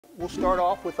we'll start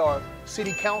off with our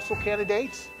city council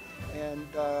candidates, and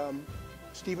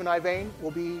Stephen Ivain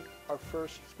will be our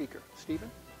first speaker. Stephen?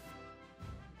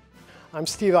 I'm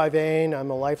Steve Ivain.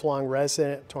 I'm a lifelong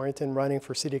resident of Torrington, running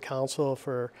for city council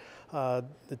for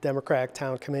the Democratic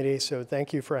Town Committee, so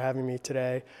thank you for having me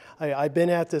today. I've been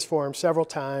at this forum several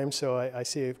times, so I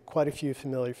see quite a few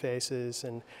familiar faces,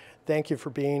 and thank you for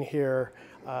being here.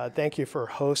 Thank you for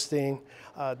hosting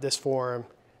this forum,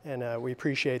 and we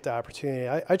appreciate the opportunity.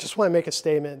 I just want to make a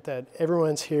statement that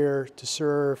everyone's here to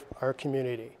serve our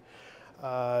community.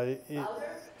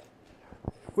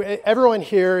 Everyone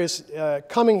here is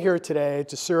coming here today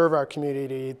to serve our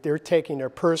community. They're taking their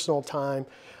personal time.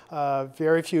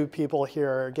 Very few people here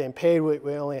are getting paid.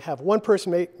 We only have one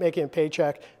person making a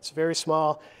paycheck. It's very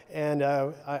small, and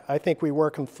I think we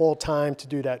work them full time to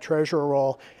do that treasurer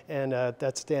role, and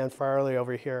that's Dan Farley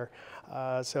over here.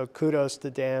 So kudos to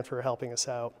Dan for helping us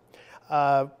out.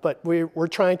 But we're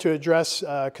trying to address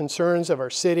concerns of our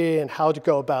city and how to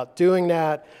go about doing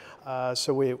that.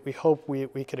 So we hope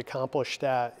we could accomplish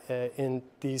that in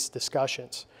these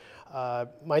discussions.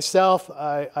 Myself,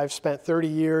 I've spent 30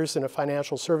 years in a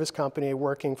financial service company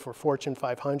working for Fortune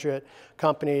 500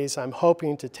 companies. I'm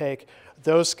hoping to take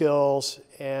those skills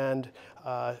and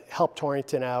help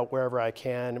Torrington out wherever I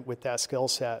can with that skill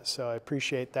set. So I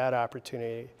appreciate that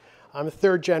opportunity. I'm a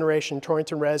third-generation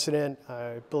Torrington resident.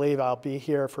 I believe I'll be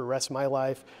here for the rest of my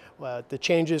life. The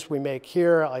changes we make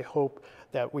here, I hope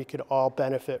that we could all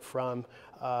benefit from,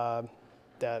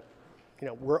 that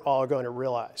we're all going to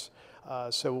realize.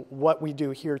 So what we do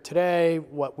here today,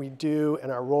 what we do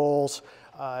in our roles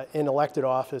in elected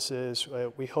offices,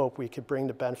 we hope we could bring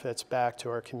the benefits back to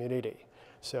our community.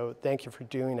 So thank you for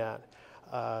doing that.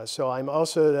 So I'm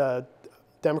also the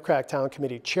Democratic Town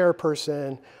Committee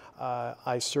chairperson.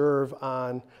 I serve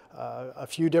on a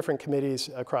few different committees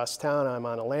across town. I'm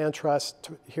on a land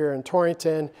trust here in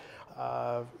Torrington.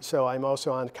 So I'm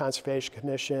also on the Conservation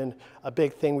Commission. A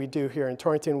big thing we do here in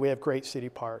Torrington, we have great city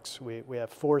parks. We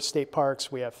have 4 state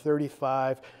parks. We have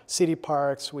 35 city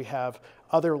parks. We have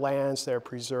other lands that are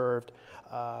preserved.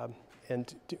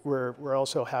 And we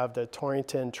also have the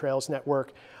Torrington Trails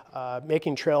Network,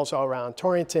 making trails all around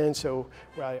Torrington. So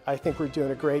I think we're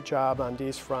doing a great job on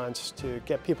these fronts to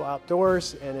get people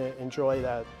outdoors and enjoy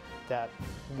that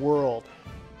world